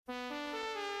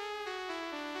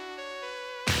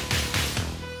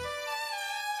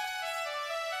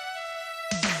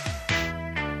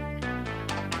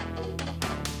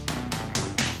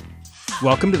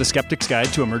Welcome to the Skeptic's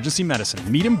Guide to Emergency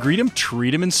Medicine. Meet 'em, greet 'em,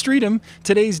 treat 'em, and street 'em.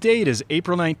 Today's date is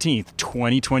April 19th,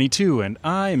 2022, and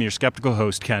I am your skeptical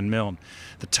host, Ken Milne.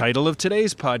 The title of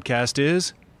today's podcast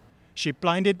is She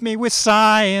Blinded Me with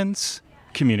Science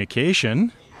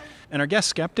Communication. And our guest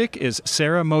skeptic is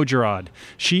Sarah Mojarad.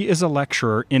 She is a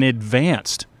lecturer in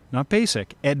advanced, not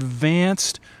basic,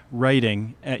 advanced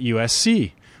writing at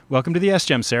USC. Welcome to the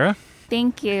SGEM, Sarah.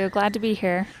 Thank you. Glad to be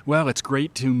here. Well, it's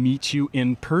great to meet you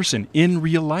in person, in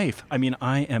real life. I mean,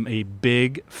 I am a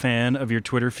big fan of your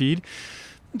Twitter feed.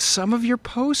 Some of your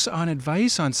posts on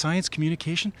advice on science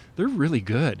communication, they're really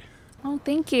good. Oh,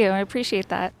 thank you. I appreciate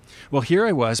that. Well, here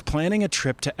I was planning a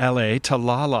trip to LA, to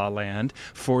La La Land,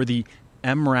 for the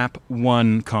MRAP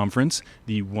 1 conference,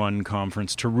 the one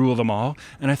conference to rule them all.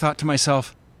 And I thought to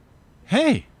myself,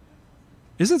 hey,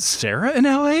 isn't Sarah in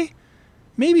LA?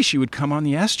 Maybe she would come on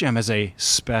the SGEM as a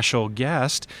special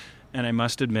guest. And I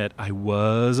must admit, I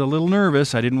was a little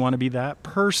nervous. I didn't want to be that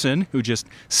person who just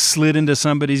slid into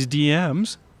somebody's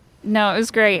DMs. No, it was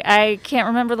great. I can't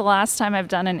remember the last time I've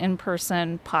done an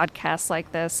in-person podcast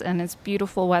like this, and it's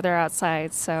beautiful weather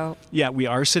outside, so... Yeah, we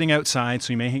are sitting outside,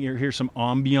 so you may hear some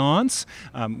ambiance.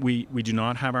 We do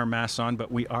not have our masks on,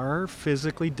 but we are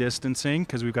physically distancing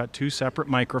because we've got two separate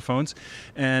microphones.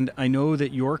 And I know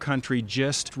that your country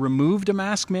just removed a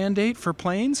mask mandate for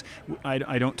planes.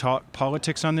 I don't talk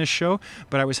politics on this show,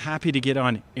 but I was happy to get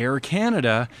on Air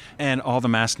Canada, and all the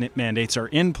mask mandates are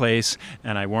in place,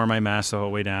 and I wore my mask the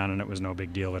whole way down, and it was no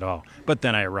big deal at all. But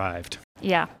then I arrived.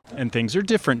 Yeah. And things are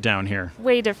different down here.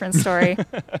 Way different story.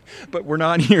 But we're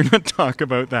not here to talk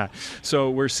about that. So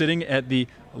we're sitting at the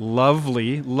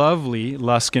lovely, lovely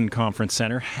Luskin Conference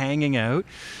Center, hanging out.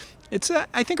 It's,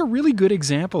 I think, a really good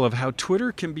example of how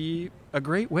Twitter can be a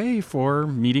great way for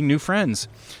meeting new friends.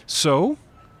 So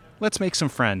let's make some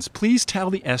friends. Please tell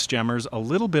the SGEMers a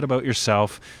little bit about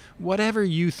yourself, whatever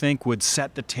you think would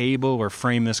set the table or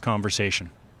frame this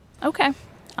conversation. Okay.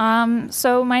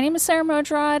 So my name is Sarah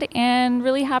Mojarad, and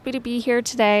really happy to be here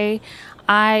today.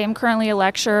 I am currently a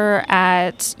lecturer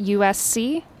at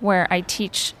USC, where I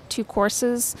teach two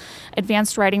courses,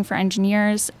 Advanced Writing for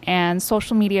Engineers and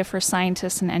Social Media for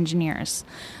Scientists and Engineers.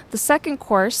 The second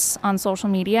course on social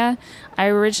media, I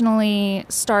originally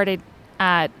started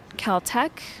at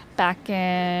Caltech back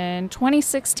in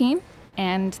 2016,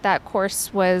 and that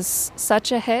course was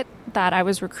such a hit that I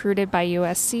was recruited by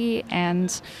USC,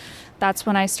 and that's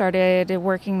when I started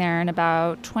working there in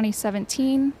about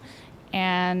 2017,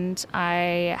 and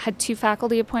I had two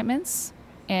faculty appointments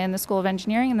in the School of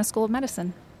Engineering and the School of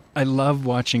Medicine. I love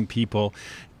watching people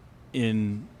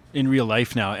in real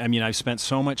life now. I mean, I've spent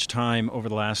so much time over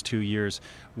the last 2 years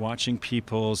watching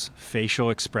people's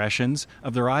facial expressions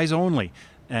of their eyes only.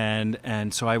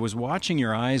 And so I was watching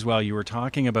your eyes while you were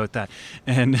talking about that,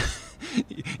 and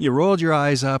you rolled your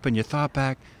eyes up and you thought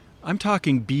back, I'm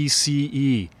talking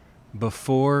BCE.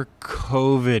 Before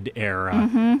COVID era.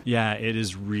 Mm-hmm. Yeah, it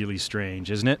is really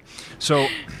strange, isn't it? So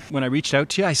when I reached out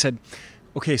to you, I said,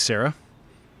 okay, Sarah,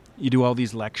 you do all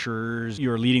these lectures,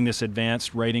 you're leading this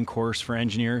advanced writing course for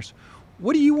engineers.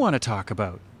 What do you want to talk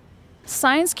about?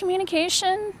 Science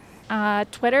communication,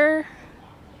 Twitter,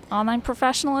 online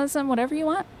professionalism, whatever you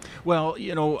want. Well,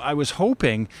 you know, I was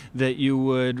hoping that you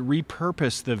would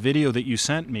repurpose the video that you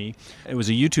sent me. It was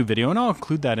a YouTube video, and I'll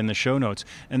include that in the show notes.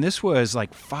 And this was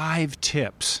like 5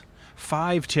 tips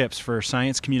for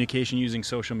science communication using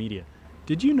social media.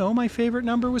 Did you know my favorite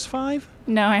number was 5?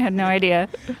 No, I had no idea.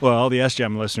 Well, the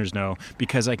SGEM listeners know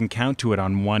because I can count to it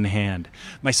on one hand.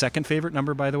 My second favorite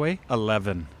number, by the way,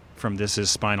 11. From This Is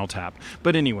Spinal Tap.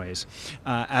 But anyways,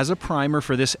 as a primer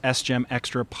for this SGEM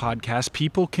Xtra podcast,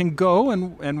 people can go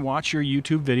and watch your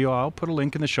YouTube video. I'll put a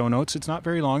link in the show notes. It's not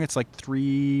very long. It's like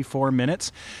 3-4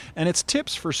 minutes. And it's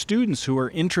tips for students who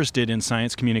are interested in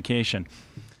science communication.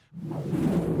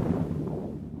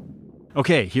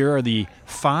 Okay, here are the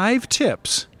 5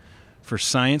 tips for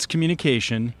science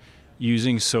communication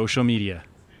using social media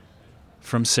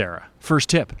from Sarah. First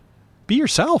tip, be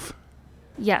yourself.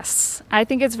 Yes, I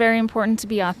think it's very important to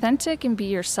be authentic and be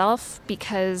yourself,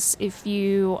 because if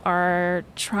you are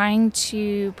trying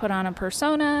to put on a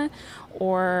persona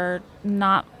or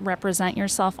not represent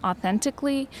yourself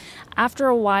authentically, after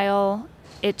a while,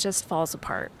 it just falls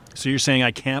apart. So you're saying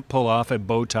I can't pull off a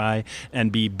bow tie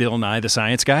and be Bill Nye the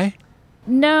Science Guy?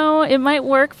 No, it might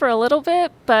work for a little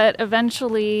bit, but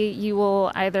eventually you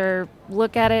will either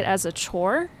look at it as a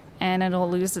chore and it'll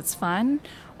lose its fun,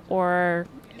 or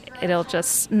it'll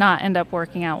just not end up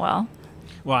working out well.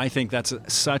 Well, I think that's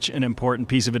such an important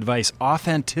piece of advice.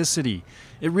 Authenticity.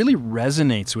 It really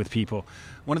resonates with people.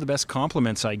 One of the best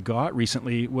compliments I got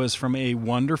recently was from a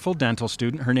wonderful dental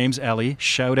student. Her name's Ellie.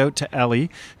 Shout out to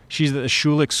Ellie. She's at the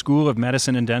Schulich School of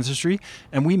Medicine and Dentistry,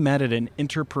 and we met at an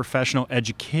interprofessional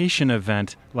education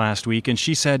event last week, and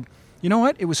she said, you know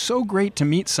what? It was so great to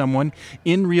meet someone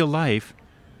in real life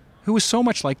who was so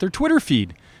much like their Twitter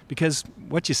feed. Because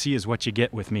what you see is what you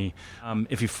get with me.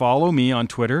 If you follow me on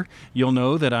Twitter, you'll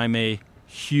know that I'm a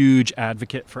huge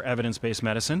advocate for evidence-based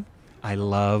medicine. I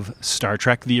love Star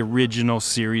Trek, the original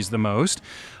series, the most.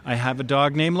 I have a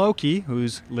dog named Loki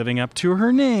who's living up to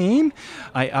her name.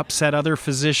 I upset other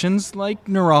physicians like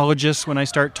neurologists when I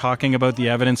start talking about the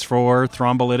evidence for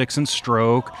thrombolytics and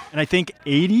stroke. And I think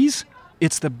 80s,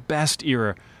 it's the best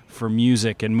era for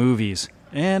music and movies.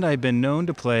 And I've been known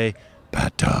to play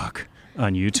Bat Dog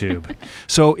on YouTube.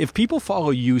 So if people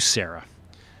follow you, Sarah,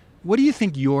 what do you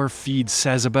think your feed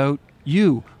says about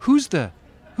you? Who's the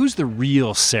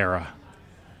real Sarah?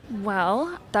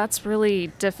 Well, that's really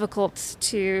difficult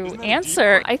to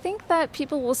answer. I think that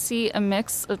people will see a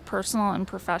mix of personal and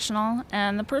professional,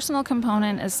 and the personal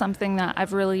component is something that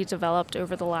I've really developed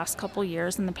over the last couple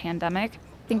years in the pandemic.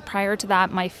 I think prior to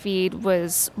that, my feed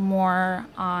was more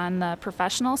on the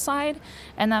professional side,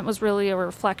 and that was really a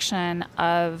reflection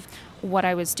of what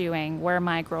I was doing, where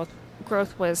my growth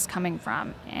was coming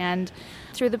from. And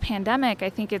through the pandemic, I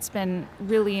think it's been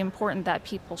really important that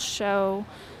people show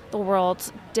the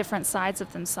world different sides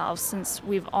of themselves. Since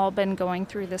we've all been going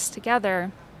through this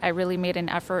together, I really made an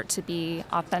effort to be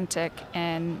authentic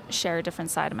and share a different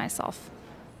side of myself.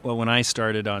 Well, when I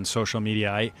started on social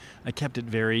media, I kept it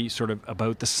very sort of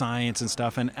about the science and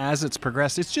stuff. And as it's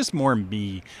progressed, it's just more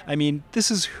me. I mean,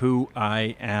 this is who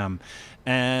I am.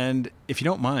 And if you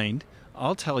don't mind,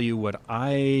 I'll tell you what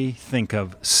I think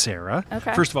of Sarah.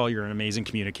 Okay. First of all, you're an amazing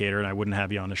communicator, and I wouldn't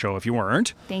have you on the show if you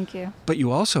weren't. Thank you. But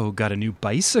you also got a new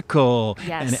bicycle.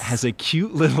 Yes. And it has a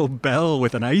cute little bell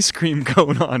with an ice cream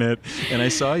cone on it. And I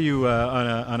saw you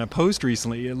on a post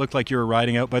recently. It looked like you were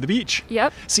riding out by the beach.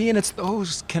 Yep. See, and it's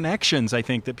those connections, I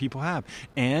think, that people have.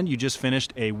 And you just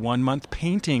finished a 1-month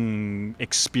painting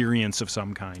experience of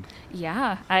some kind.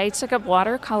 Yeah, I took up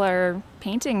watercolor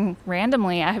painting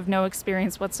randomly. I have no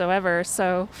experience whatsoever,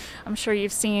 so I'm sure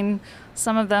you've seen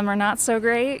some of them are not so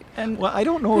great. And well, I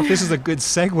don't know if this is a good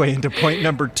segue into point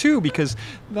number 2, because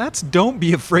that's don't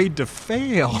be afraid to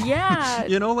fail. Yeah.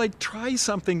 You know, like try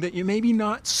something that you maybe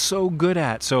not so good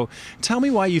at. So tell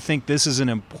me why you think this is an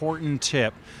important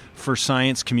tip for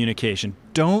science communication.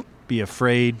 Don't be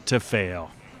afraid to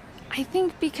fail. I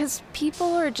think because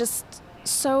people are just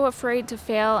so afraid to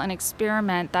fail and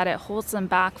experiment that it holds them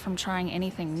back from trying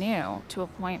anything new, to a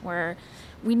point where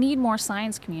we need more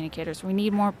science communicators. We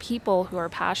need more people who are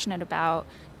passionate about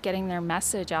getting their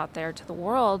message out there to the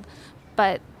world,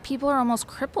 but people are almost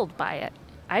crippled by it.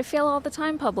 I fail all the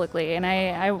time publicly, and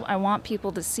I want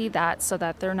people to see that so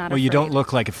that they're not afraid. Well, you don't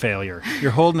look like a failure.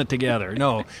 You're holding it together.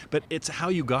 No, but it's how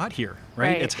you got here,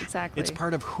 right? Exactly. It's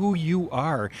part of who you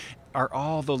are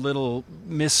all the little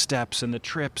missteps and the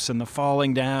trips and the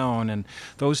falling down and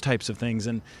those types of things.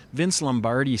 And Vince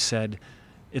Lombardi said,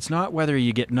 it's not whether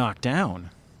you get knocked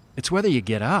down, it's whether you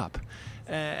get up.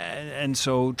 And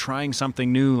so trying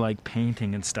something new like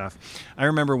painting and stuff. I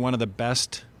remember one of the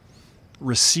best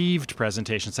received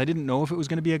presentations. I didn't know if it was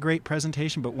going to be a great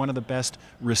presentation, but one of the best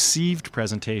received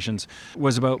presentations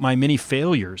was about my many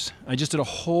failures. I just did a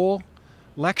whole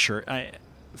lecture,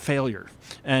 failure,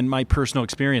 and my personal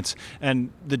experience.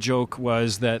 And the joke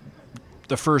was that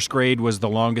the first grade was the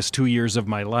longest 2 years of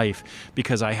my life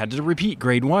because I had to repeat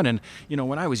grade 1. And, you know,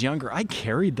 when I was younger, I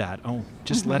carried that. Oh,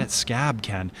 just let it scab,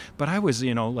 Ken. But I was,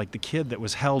 you know, like the kid that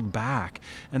was held back.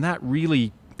 And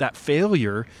that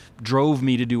failure drove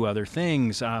me to do other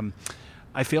things.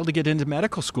 I failed to get into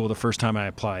medical school the first time I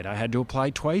applied. I had to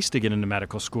apply twice to get into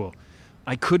medical school.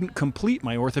 I couldn't complete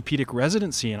my orthopedic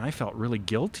residency, and I felt really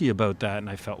guilty about that, and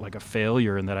I felt like a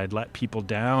failure and that I'd let people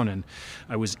down, and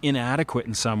I was inadequate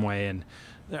in some way. And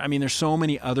I mean, there's so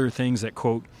many other things that,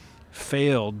 quote,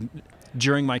 failed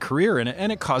during my career,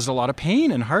 and it caused a lot of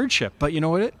pain and hardship. But you know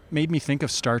what? It made me think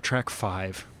of Star Trek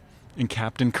V and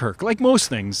Captain Kirk. Like most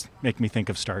things make me think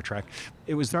of Star Trek.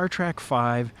 It was Star Trek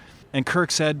V, and Kirk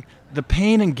said, the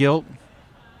pain and guilt,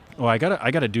 I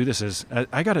gotta do this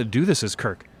as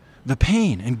Kirk. The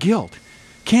pain and guilt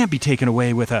can't be taken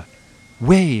away with a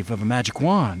wave of a magic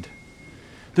wand.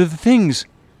 They're the things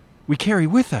we carry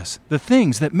with us, the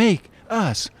things that make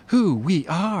us who we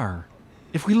are.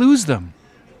 If we lose them,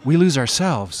 we lose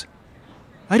ourselves.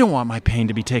 I don't want my pain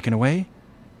to be taken away.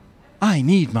 I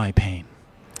need my pain.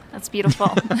 That's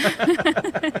beautiful.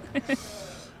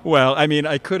 Well, I mean,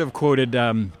 I could have quoted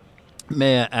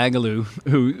Maya Angelou,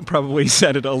 who probably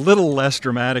said it a little less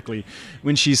dramatically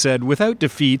when she said, "Without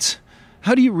defeats,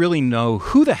 how do you really know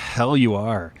who the hell you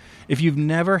are if you've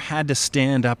never had to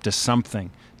stand up to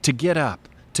something, to get up,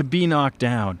 to be knocked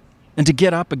down, and to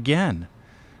get up again?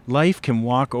 Life can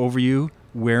walk over you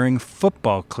wearing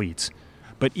football cleats,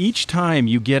 but each time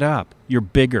you get up, you're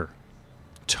bigger,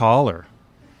 taller,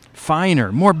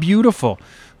 finer, more beautiful,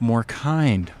 more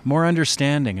kind, more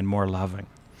understanding, and more loving.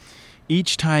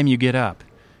 Each time you get up,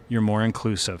 you're more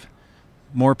inclusive.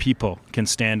 More people can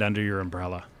stand under your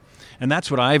umbrella." And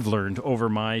that's what I've learned over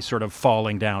my sort of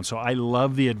falling down. So I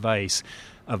love the advice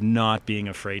of not being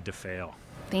afraid to fail.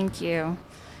 Thank you.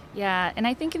 Yeah, and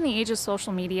I think in the age of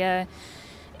social media,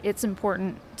 it's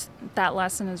important, that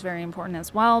lesson is very important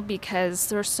as well, because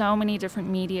there's so many different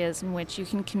medias in which you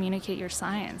can communicate your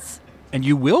science. And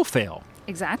you will fail.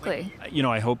 Exactly. You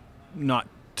know, I hope not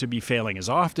to be failing as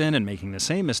often and making the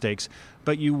same mistakes,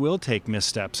 but you will take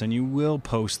missteps and you will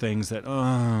post things that,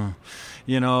 and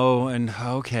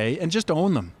okay, and just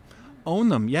own them. Own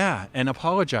them, yeah, and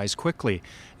apologize quickly.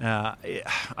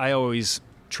 I always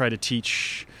try to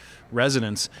teach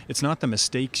residents, it's not the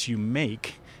mistakes you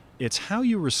make, it's how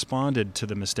you responded to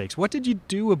the mistakes. What did you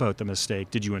do about the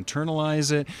mistake? Did you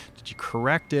internalize it? Did you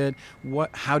correct it?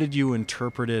 How did you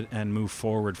interpret it and move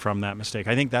forward from that mistake?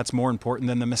 I think that's more important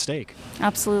than the mistake.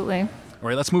 Absolutely. All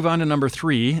right, let's move on to number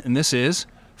 3, and this is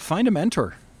find a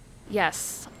mentor.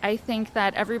 Yes, I think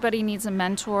that everybody needs a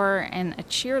mentor and a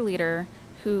cheerleader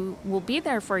who will be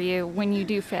there for you when you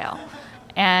do fail.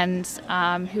 And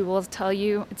who will tell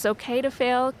you it's okay to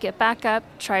fail, get back up,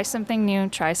 try something new,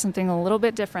 try something a little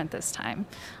bit different this time.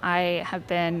 I have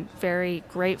been very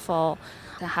grateful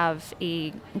to have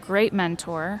a great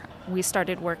mentor. We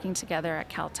started working together at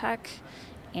Caltech,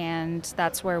 and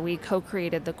that's where we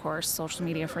co-created the course Social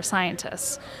Media for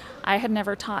Scientists. I had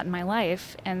never taught in my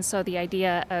life, and so the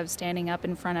idea of standing up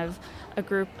in front of a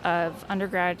group of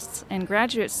undergrads and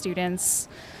graduate students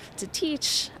to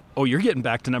teach. Oh, you're getting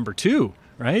back to number 2.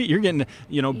 Right? You're getting,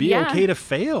 be okay to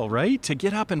fail, right? To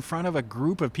get up in front of a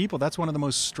group of people. That's one of the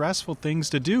most stressful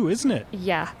things to do, isn't it?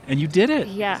 Yeah. And you did it.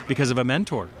 Yeah. Because of a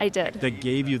mentor. I did. That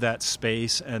gave you that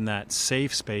space and that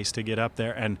safe space to get up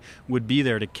there and would be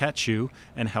there to catch you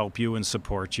and help you and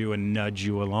support you and nudge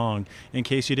you along in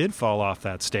case you did fall off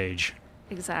that stage.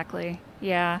 Exactly.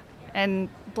 Yeah. And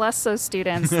bless those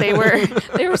students. They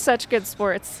were such good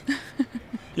sports.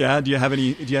 Yeah. Do you have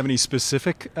any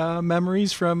specific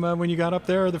memories from when you got up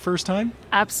there the first time?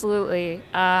 Absolutely.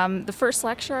 The first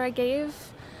lecture I gave,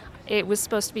 it was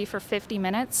supposed to be for 50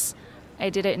 minutes. I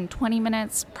did it in 20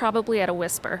 minutes, probably at a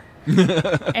whisper.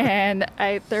 And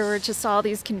there were just all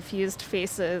these confused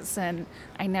faces, and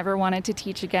I never wanted to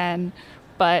teach again.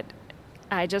 But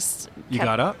I just You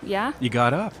got up? Yeah. You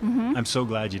got up? Mm-hmm. I'm so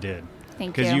glad you did.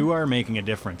 Thank you. Because you are making a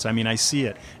difference. I mean, I see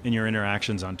it in your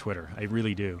interactions on Twitter. I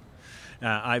really do.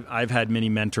 I've had many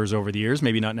mentors over the years,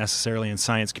 maybe not necessarily in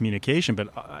science communication, but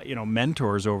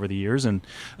mentors over the years, and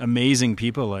amazing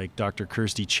people like Dr.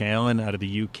 Kirsty Challen out of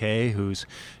the UK, who's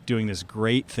doing this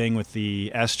great thing with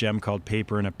the SGEM called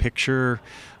Paper in a Picture.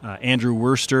 Andrew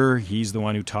Worster, he's the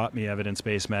one who taught me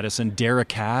evidence-based medicine. Dara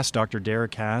Cass, Dr. Dara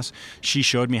Cass, she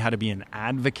showed me how to be an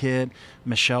advocate.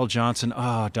 Michelle Johnson,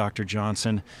 Dr.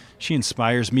 Johnson, she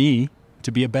inspires me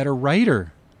to be a better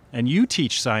writer. And you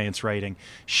teach science writing.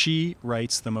 She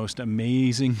writes the most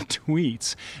amazing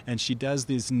tweets, and she does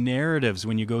these narratives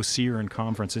when you go see her in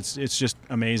conference. It's just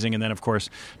amazing. And then, of course,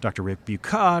 Dr. Rick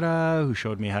Bucata, who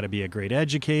showed me how to be a great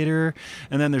educator.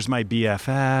 And then there's my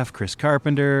BFF, Chris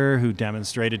Carpenter, who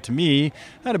demonstrated to me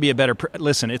how to be a better...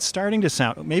 Listen, it's starting to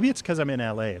sound... Maybe it's because I'm in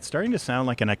LA. It's starting to sound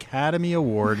like an Academy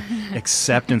Award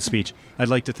acceptance speech. I'd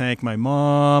like to thank my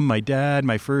mom, my dad,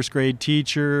 my first grade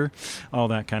teacher, all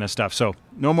that kind of stuff. So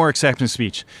no more acceptance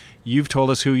speech. You've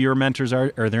told us who your mentors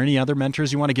are. Are there any other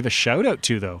mentors you want to give a shout out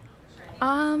to, though?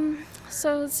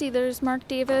 So let's see. There's Mark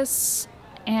Davis,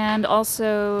 and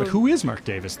also... But who is Mark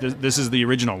Davis? This is the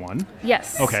original one.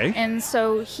 Yes. Okay. And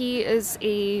so he is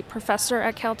a professor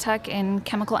at Caltech in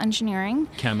chemical engineering.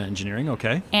 Chem engineering,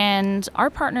 okay. And our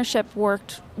partnership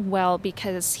worked well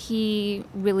because he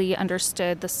really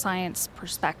understood the science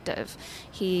perspective.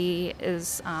 He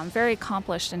is very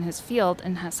accomplished in his field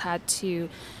and has had to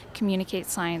communicate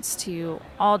science to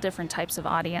all different types of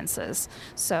audiences.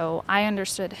 So I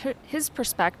understood his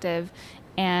perspective,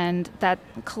 and that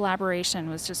collaboration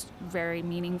was just very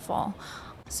meaningful.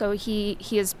 So he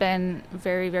has been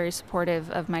very, very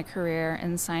supportive of my career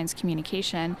in science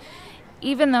communication,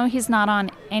 even though he's not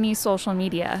on any social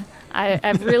media.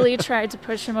 I've really tried to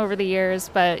push him over the years,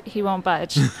 but he won't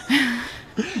budge.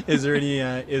 Is there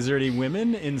any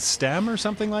women in STEM or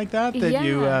something like that Yeah.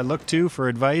 you look to for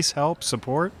advice, help,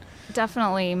 support?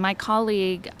 Definitely. My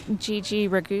colleague, Gigi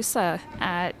Ragusa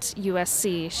at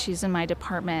USC, she's in my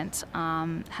department,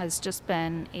 has just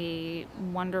been a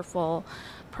wonderful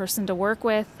person to work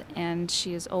with, and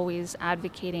she is always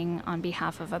advocating on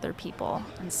behalf of other people.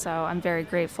 And so I'm very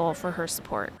grateful for her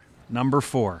support. Number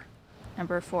 4.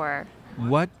 Number 4.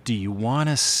 What do you want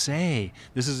to say?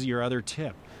 This is your other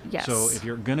tip. Yes. So if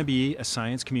you're going to be a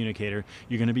science communicator,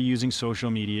 you're going to be using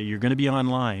social media, you're going to be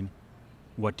online,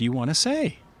 what do you want to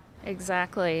say?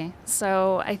 Exactly.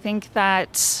 So I think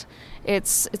that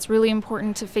it's really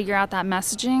important to figure out that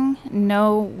messaging,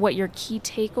 know what your key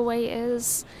takeaway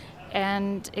is,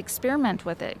 and experiment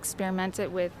with it. Experiment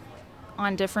it with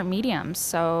on different mediums.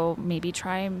 So maybe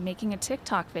try making a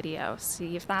TikTok video,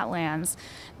 see if that lands.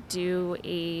 Do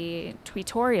a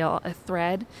tutorial, a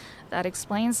thread that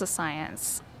explains the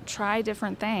science. Try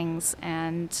different things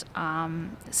and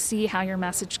see how your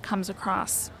message comes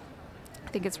across. I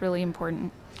think it's really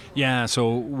important. Yeah, so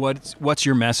what's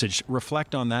your message?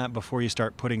 Reflect on that before you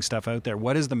start putting stuff out there.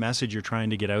 What is the message you're trying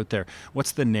to get out there?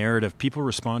 What's the narrative? People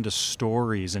respond to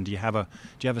stories, and do you have a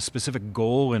specific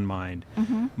goal in mind?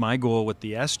 Mm-hmm. My goal with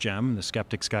the SGEM, the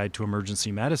Skeptic's Guide to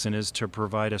Emergency Medicine, is to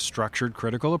provide a structured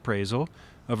critical appraisal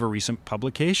of a recent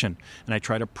publication, and I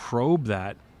try to probe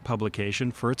that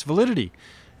publication for its validity.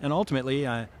 And ultimately,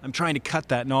 I'm trying to cut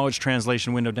that knowledge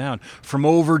translation window down from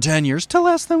over 10 years to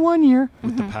less than 1 year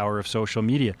with the power of social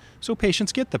media, so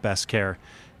patients get the best care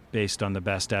based on the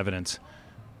best evidence.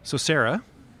 So Sarah,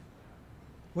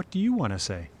 what do you want to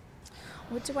say?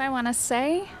 What do I want to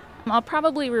say? I'll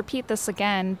probably repeat this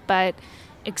again, but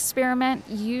experiment,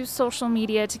 use social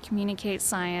media to communicate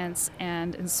science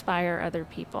and inspire other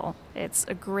people. It's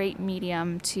a great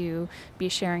medium to be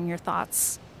sharing your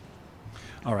thoughts.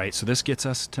 All right, so this gets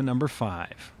us to number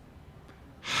 5.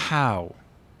 How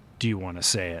do you want to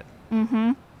say it?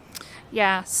 Mm-hmm.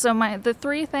 Yeah, so the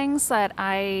 3 things that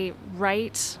I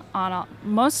write on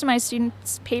most of my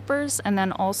students' papers, and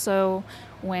then also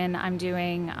when I'm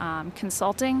doing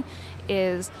consulting,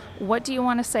 is what do you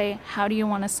want to say, how do you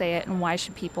want to say it, and why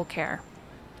should people care?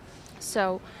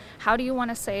 So how do you want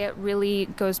to say it really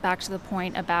goes back to the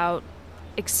point about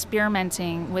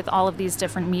experimenting with all of these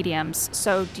different mediums.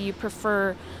 So do you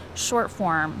prefer short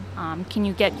form? Can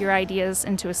you get your ideas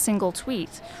into a single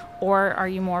tweet? Or are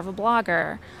you more of a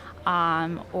blogger?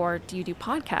 Or do you do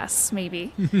podcasts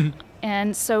maybe?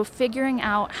 And so figuring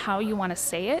out how you want to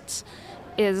say it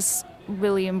is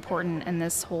really important in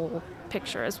this whole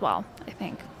picture as well, I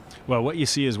think. Well, what you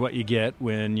see is what you get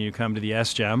when you come to the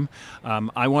SGEM.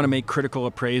 I want to make critical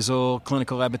appraisal,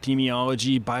 clinical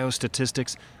epidemiology,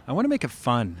 biostatistics. I want to make it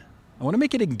fun. I want to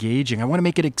make it engaging. I want to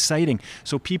make it exciting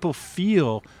so people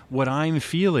feel what I'm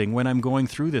feeling when I'm going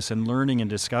through this and learning and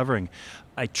discovering.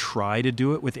 I try to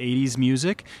do it with 80s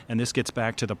music, and this gets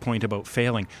back to the point about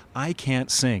failing. I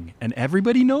can't sing, and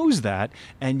everybody knows that,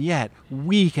 and yet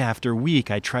week after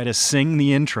week I try to sing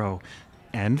the intro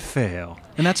and fail.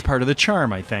 And that's part of the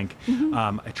charm, I think.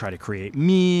 Mm-hmm. I try to create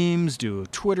memes, do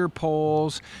Twitter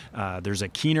polls. There's a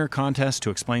keener contest to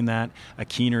explain that. A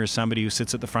keener is somebody who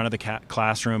sits at the front of the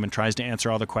classroom and tries to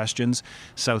answer all the questions.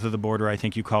 South of the border, I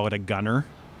think you call it a gunner.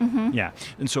 Mm-hmm. Yeah.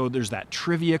 And so there's that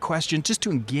trivia question just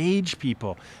to engage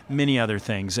people, many other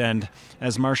things. And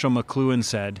as Marshall McLuhan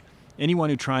said, anyone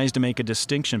who tries to make a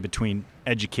distinction between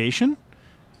education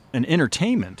and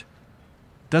entertainment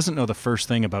doesn't know the first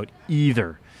thing about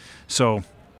either. So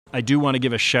I do want to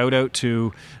give a shout out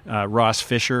to Ross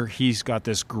Fisher. He's got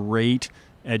this great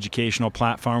educational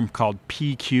platform called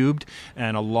P Cubed,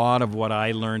 and a lot of what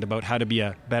I learned about how to be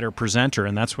a better presenter,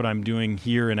 and that's what I'm doing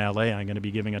here in LA. I'm going to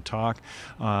be giving a talk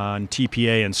on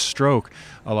TPA and stroke.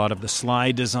 A lot of the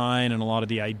slide design and a lot of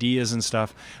the ideas and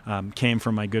stuff came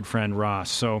from my good friend Ross.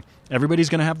 So everybody's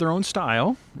going to have their own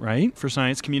style, right, for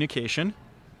science communication.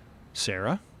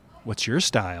 Sarah, what's your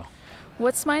style?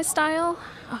 What's my style?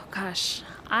 Oh gosh,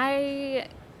 I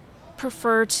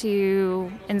prefer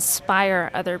to inspire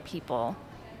other people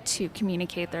to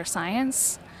communicate their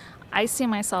science. I see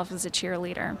myself as a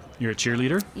cheerleader. You're a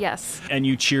cheerleader? Yes. And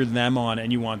you cheer them on,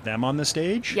 and you want them on the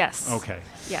stage? Yes. Okay.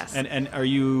 Yes. And are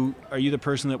you the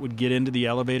person that would get into the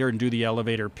elevator and do the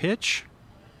elevator pitch?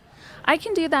 I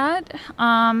can do that,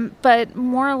 but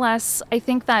more or less, I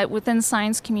think that within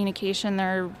science communication,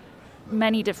 there are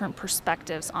many different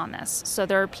perspectives on this. So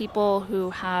there are people who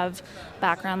have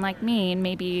background like me and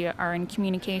maybe are in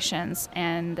communications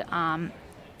and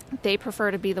they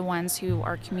prefer to be the ones who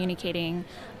are communicating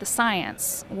the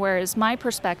science, whereas my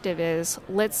perspective is,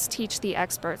 let's teach the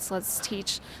experts, let's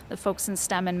teach the folks in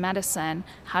STEM and medicine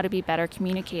how to be better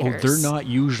communicators. Oh, they're not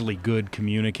usually good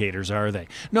communicators, are they?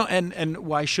 No, and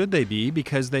why should they be?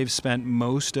 Because they've spent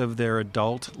most of their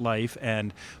adult life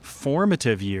and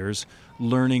formative years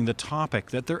learning the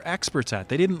topic that they're experts at.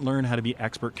 They didn't learn how to be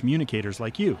expert communicators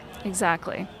like you.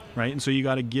 Exactly. Right? And so you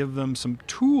got to give them some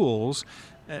tools.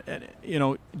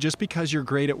 Just because you're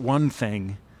great at one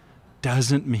thing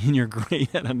doesn't mean you're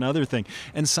great at another thing.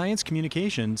 And science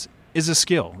communications is a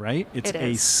skill, right? It's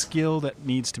a skill that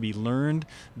needs to be learned,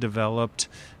 developed,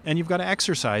 and you've got to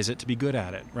exercise it to be good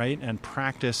at it, right? And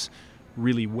practice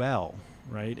really well,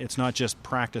 right? It's not just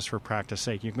practice for practice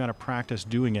sake. You've got to practice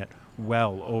doing it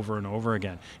well over and over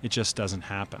again. It just doesn't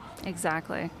happen.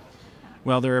 Exactly.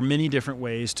 Well, there are many different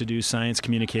ways to do science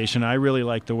communication. I really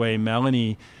like the way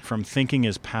Melanie from Thinking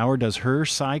is Power does her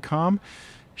SciComm.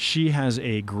 She has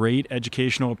a great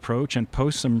educational approach and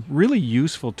posts some really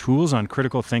useful tools on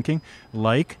critical thinking,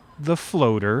 like the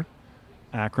FLOATER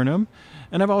acronym.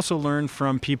 And I've also learned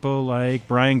from people like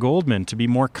Brian Goldman to be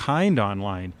more kind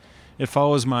online. It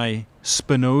follows my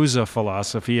Spinoza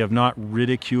philosophy of not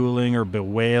ridiculing or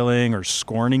bewailing or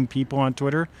scorning people on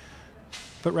Twitter,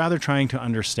 but rather trying to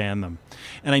understand them.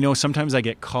 And I know sometimes I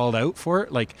get called out for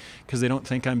it, like, because they don't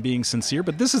think I'm being sincere,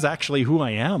 but this is actually who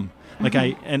I am. Like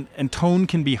and tone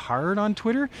can be hard on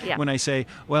Twitter when I say,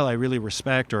 well, I really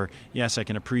respect, or yes, I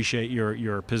can appreciate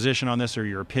your position on this or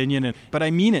your opinion. But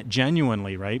I mean it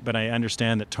genuinely, right? But I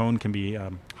understand that tone can be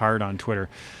hard on Twitter.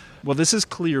 Well, this is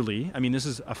clearly, this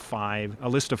is a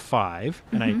list of 5,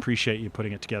 and I appreciate you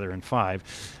putting it together in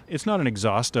 5. It's not an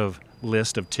exhaustive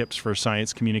list of tips for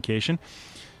science communication.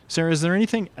 Sarah, is there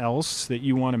anything else that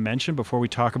you want to mention before we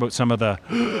talk about some of the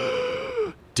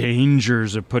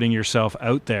dangers of putting yourself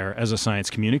out there as a science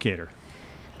communicator?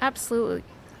 Absolutely.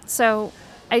 So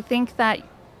I think that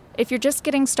if you're just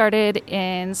getting started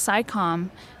in SciComm,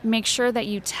 make sure that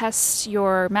you test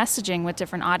your messaging with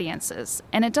different audiences.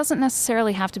 And it doesn't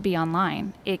necessarily have to be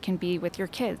online. It can be with your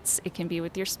kids. It can be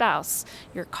with your spouse,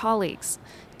 your colleagues.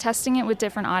 Testing it with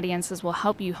different audiences will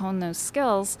help you hone those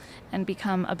skills and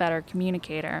become a better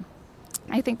communicator.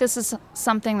 I think this is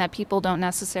something that people don't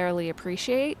necessarily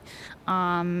appreciate.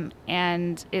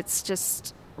 And it's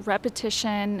just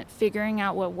repetition, figuring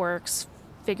out what works,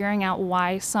 figuring out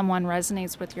why someone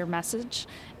resonates with your message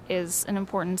is an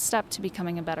important step to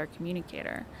becoming a better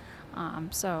communicator.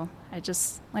 So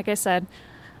like I said,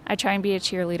 I try and be a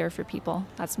cheerleader for people.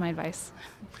 That's my advice.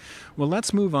 Well,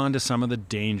 let's move on to some of the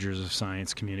dangers of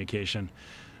science communication.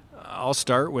 I'll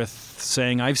start with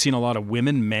saying I've seen a lot of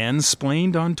women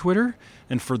mansplained on Twitter.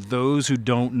 And for those who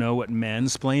don't know what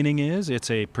mansplaining is, it's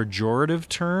a pejorative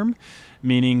term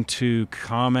meaning to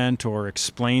comment or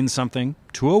explain something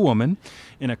to a woman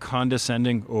in a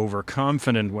condescending,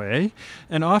 overconfident way,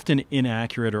 and often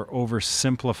inaccurate or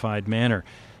oversimplified manner.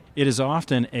 It is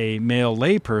often a male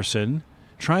layperson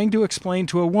trying to explain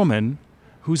to a woman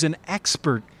who's an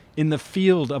expert in the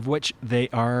field of which they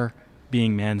are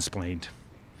being mansplained.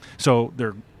 So there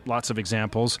are lots of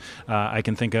examples. I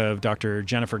can think of Dr.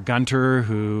 Jennifer Gunter,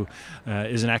 who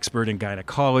is an expert in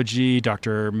gynecology,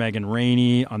 Dr. Megan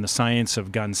Rainey on the science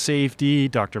of gun safety,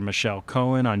 Dr. Michelle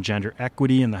Cohen on gender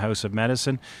equity in the House of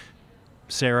Medicine.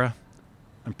 Sarah,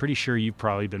 I'm pretty sure you've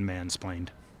probably been mansplained.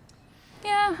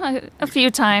 Yeah, a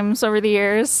few times over the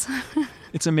years.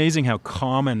 It's amazing how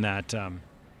common that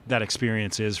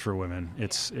experience is for women.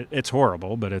 It's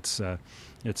horrible, but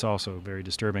it's also very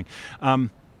disturbing.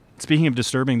 Speaking of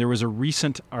disturbing, there was a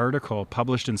recent article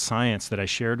published in Science that I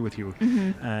shared with you,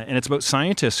 and it's about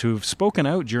scientists who've spoken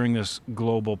out during this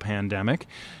global pandemic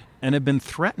and have been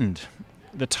threatened.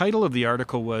 The title of the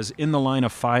article was "In the Line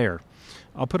of Fire."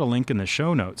 I'll put a link in the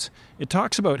show notes. It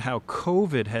talks about how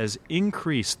COVID has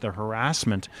increased the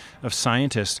harassment of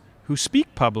scientists who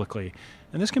speak publicly,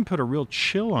 and this can put a real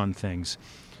chill on things.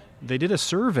 They did a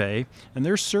survey, and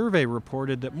their survey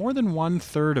reported that more than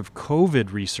 1/3 of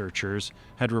COVID researchers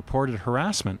had reported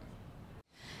harassment.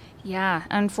 Yeah,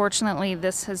 unfortunately,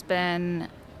 this has been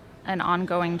an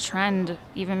ongoing trend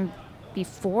even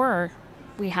before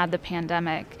we had the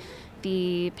pandemic.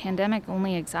 The pandemic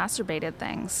only exacerbated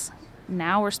things.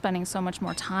 Now we're spending so much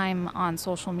more time on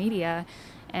social media,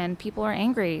 and people are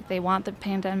angry. They want the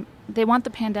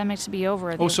pandemic to be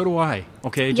over. Oh, so do I.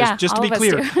 Okay, yeah, just to be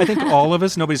clear, I think all of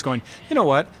us. Nobody's going, you know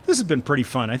what? This has been pretty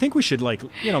fun. I think we should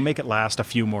make it last a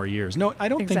few more years. No, I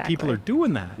don't think people are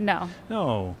doing that.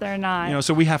 No, they're not.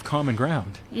 So we have common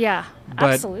ground. Yeah,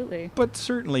 absolutely. But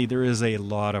certainly there is a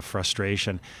lot of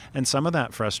frustration, and some of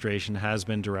that frustration has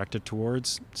been directed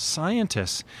towards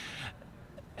scientists.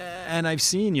 And I've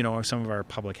seen, some of our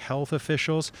public health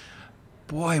officials.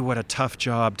 Boy, what a tough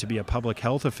job to be a public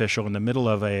health official in the middle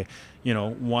of a,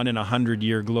 1 in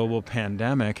 100-year global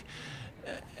pandemic,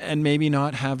 and maybe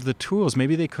not have the tools.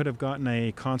 Maybe they could have gotten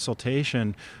a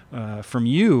consultation from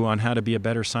you on how to be a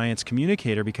better science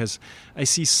communicator, because I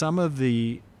see some of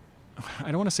the,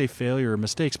 I don't want to say failure or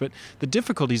mistakes, but the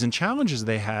difficulties and challenges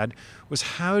they had was,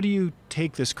 how do you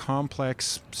take this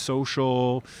complex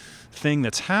social thing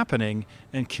that's happening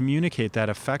and communicate that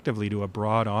effectively to a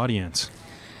broad audience?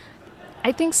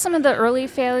 I think some of the early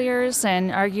failures and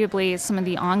arguably some of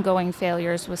the ongoing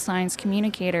failures with science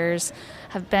communicators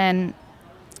have been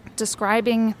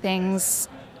describing things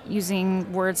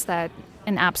using words that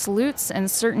in absolutes and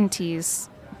certainties,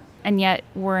 and yet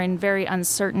we're in very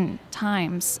uncertain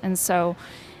times. And so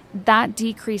that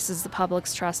decreases the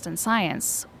public's trust in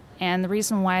science. And the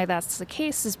reason why that's the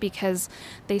case is because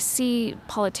they see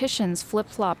politicians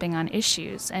flip-flopping on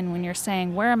issues. And when you're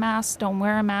saying, wear a mask, don't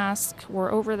wear a mask,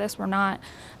 we're over this, we're not,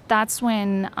 that's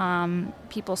when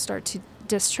people start to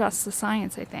distrust the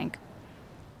science, I think.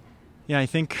 Yeah, I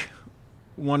think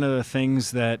one of the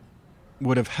things that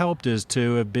would have helped is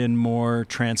to have been more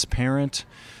transparent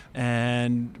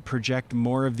and project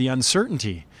more of the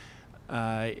uncertainty.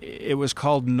 It was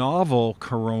called novel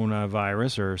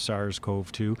coronavirus, or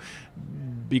SARS-CoV-2,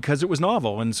 because it was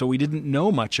novel, and so we didn't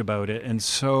know much about it. And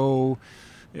so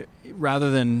rather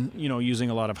than, using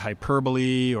a lot of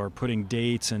hyperbole or putting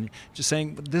dates and just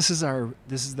saying, this is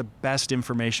the best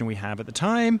information we have at the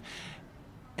time,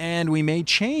 and we may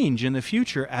change in the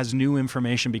future as new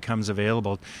information becomes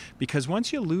available. Because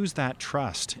once you lose that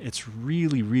trust, it's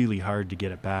really, really hard to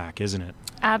get it back, isn't it?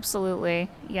 Absolutely.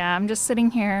 Yeah, I'm just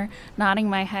sitting here nodding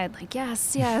my head like,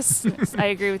 yes. I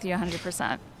agree with you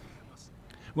 100%.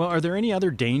 Well, are there any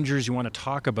other dangers you want to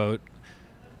talk about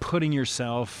putting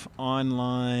yourself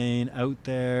online, out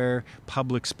there,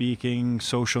 public speaking,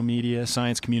 social media,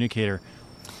 science communicator?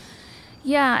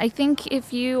 Yeah, I think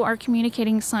if you are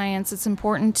communicating science, it's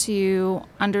important to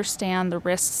understand the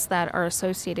risks that are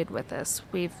associated with this.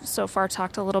 We've so far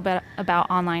talked a little bit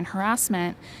about online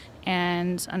harassment,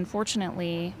 and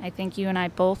unfortunately, I think you and I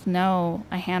both know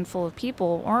a handful of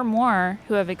people or more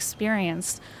who have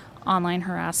experienced online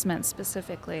harassment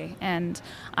specifically, and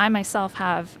I myself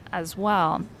have as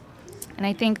well. And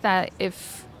I think that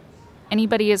if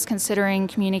anybody is considering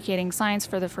communicating science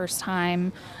for the first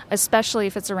time, especially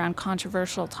if it's around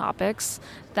controversial topics,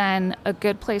 then a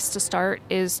good place to start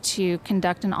is to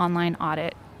conduct an online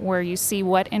audit where you see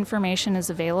what information is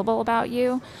available about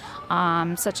you,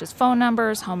 such as phone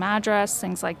numbers, home address,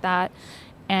 things like that,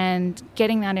 and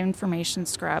getting that information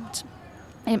scrubbed.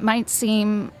 It might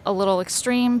seem a little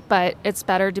extreme, but it's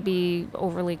better to be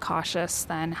overly cautious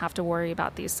than have to worry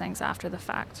about these things after the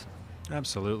fact.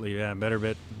 Absolutely, yeah.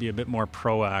 Better be a bit more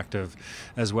proactive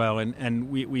as well. And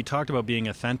we talked about being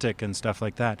authentic and stuff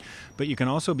like that, but you can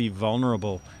also be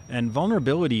vulnerable. And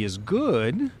vulnerability is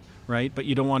good, right? But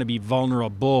you don't want to be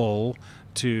vulnerable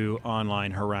to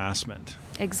online harassment.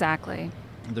 Exactly.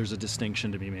 There's a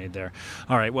distinction to be made there.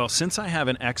 All right, well, since I have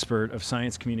an expert of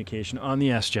science communication on the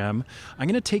SGEM, I'm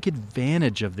going to take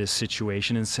advantage of this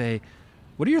situation and say,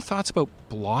 what are your thoughts about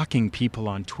blocking people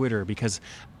on Twitter? Because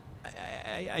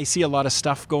I see a lot of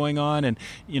stuff going on, and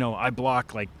I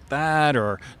block like that,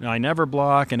 or I never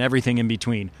block, and everything in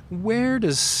between. Where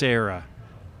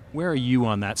are you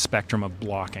on that spectrum of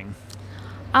blocking?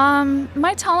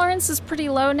 My tolerance is pretty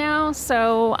low now,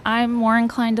 so I'm more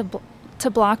inclined to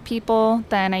block people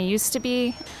than I used to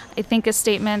be. I think a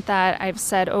statement that I've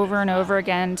said over and over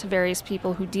again to various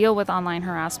people who deal with online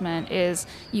harassment is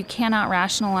you cannot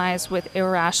rationalize with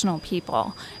irrational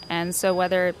people. And so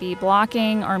whether it be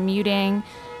blocking or muting,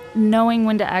 knowing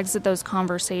when to exit those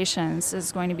conversations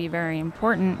is going to be very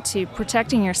important to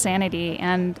protecting your sanity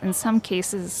and, in some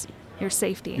cases, your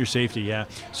safety. Your safety, yeah.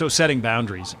 So setting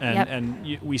boundaries.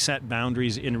 And we set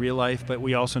boundaries in real life, but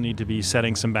we also need to be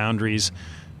setting some boundaries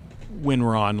when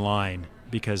we're online,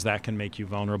 because that can make you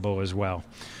vulnerable as well.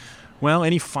 Well,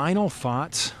 any final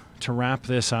thoughts to wrap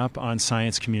this up on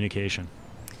science communication?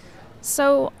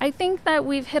 So I think that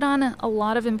we've hit on a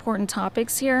lot of important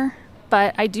topics here,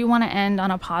 but I do want to end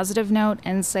on a positive note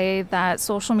and say that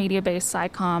social media-based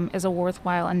SciComm is a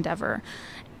worthwhile endeavor.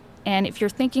 And if you're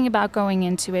thinking about going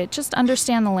into it, just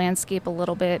understand the landscape a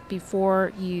little bit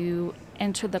before you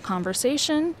enter the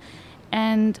conversation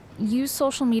and use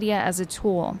social media as a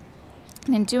tool.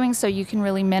 And in doing so, you can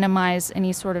really minimize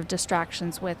any sort of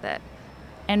distractions with it.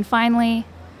 And finally,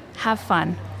 have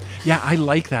fun. Yeah, I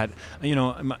like that. You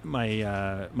know,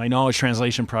 my knowledge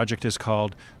translation project is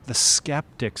called The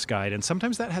Skeptic's Guide, and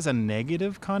sometimes that has a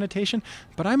negative connotation,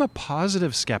 but I'm a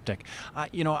positive skeptic.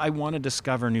 I want to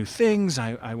discover new things.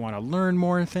 I want to learn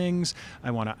more things. I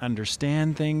want to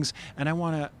understand things, and I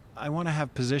want to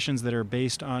have positions that are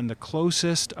based on the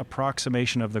closest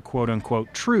approximation of the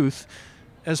quote-unquote truth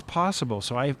as possible.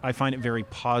 So I find it very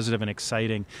positive and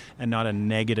exciting and not a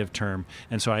negative term.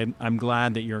 And so I'm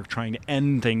glad that you're trying to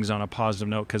end things on a positive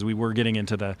note, because we were getting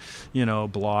into the,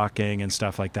 blocking and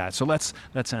stuff like that. So let's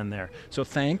end there. So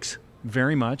thanks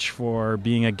very much for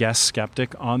being a guest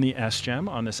skeptic on the SGEM,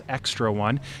 on this Xtra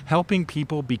one, helping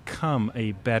people become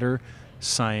a better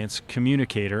science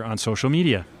communicator on social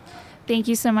media. Thank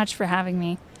you so much for having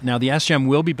me. Now, the SGEM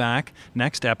will be back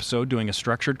next episode doing a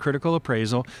structured critical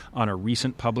appraisal on a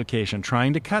recent publication,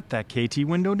 trying to cut that KT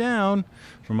window down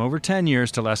from over 10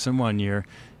 years to less than 1 year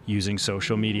using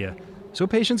social media, so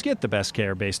patients get the best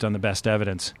care based on the best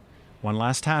evidence. One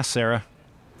last task, Sarah.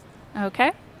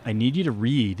 Okay. I need you to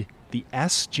read the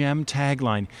SGEM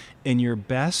tagline in your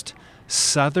best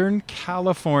Southern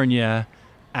California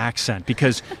accent,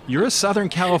 because you're a Southern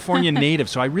California native,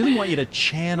 so I really want you to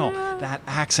channel that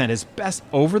accent as best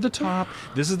over the top.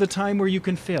 This is the time where you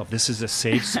can fail. This is a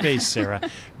safe space, Sarah.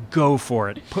 Go for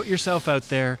it. Put yourself out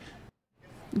there.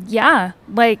 Yeah,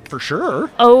 for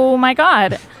sure. Oh my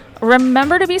God.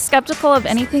 Remember to be skeptical of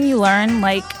anything you learn,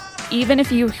 even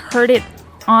if you heard it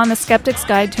on the Skeptic's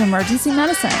Guide to Emergency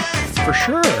Medicine. For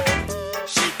sure.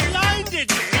 She blinded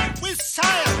me with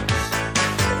science.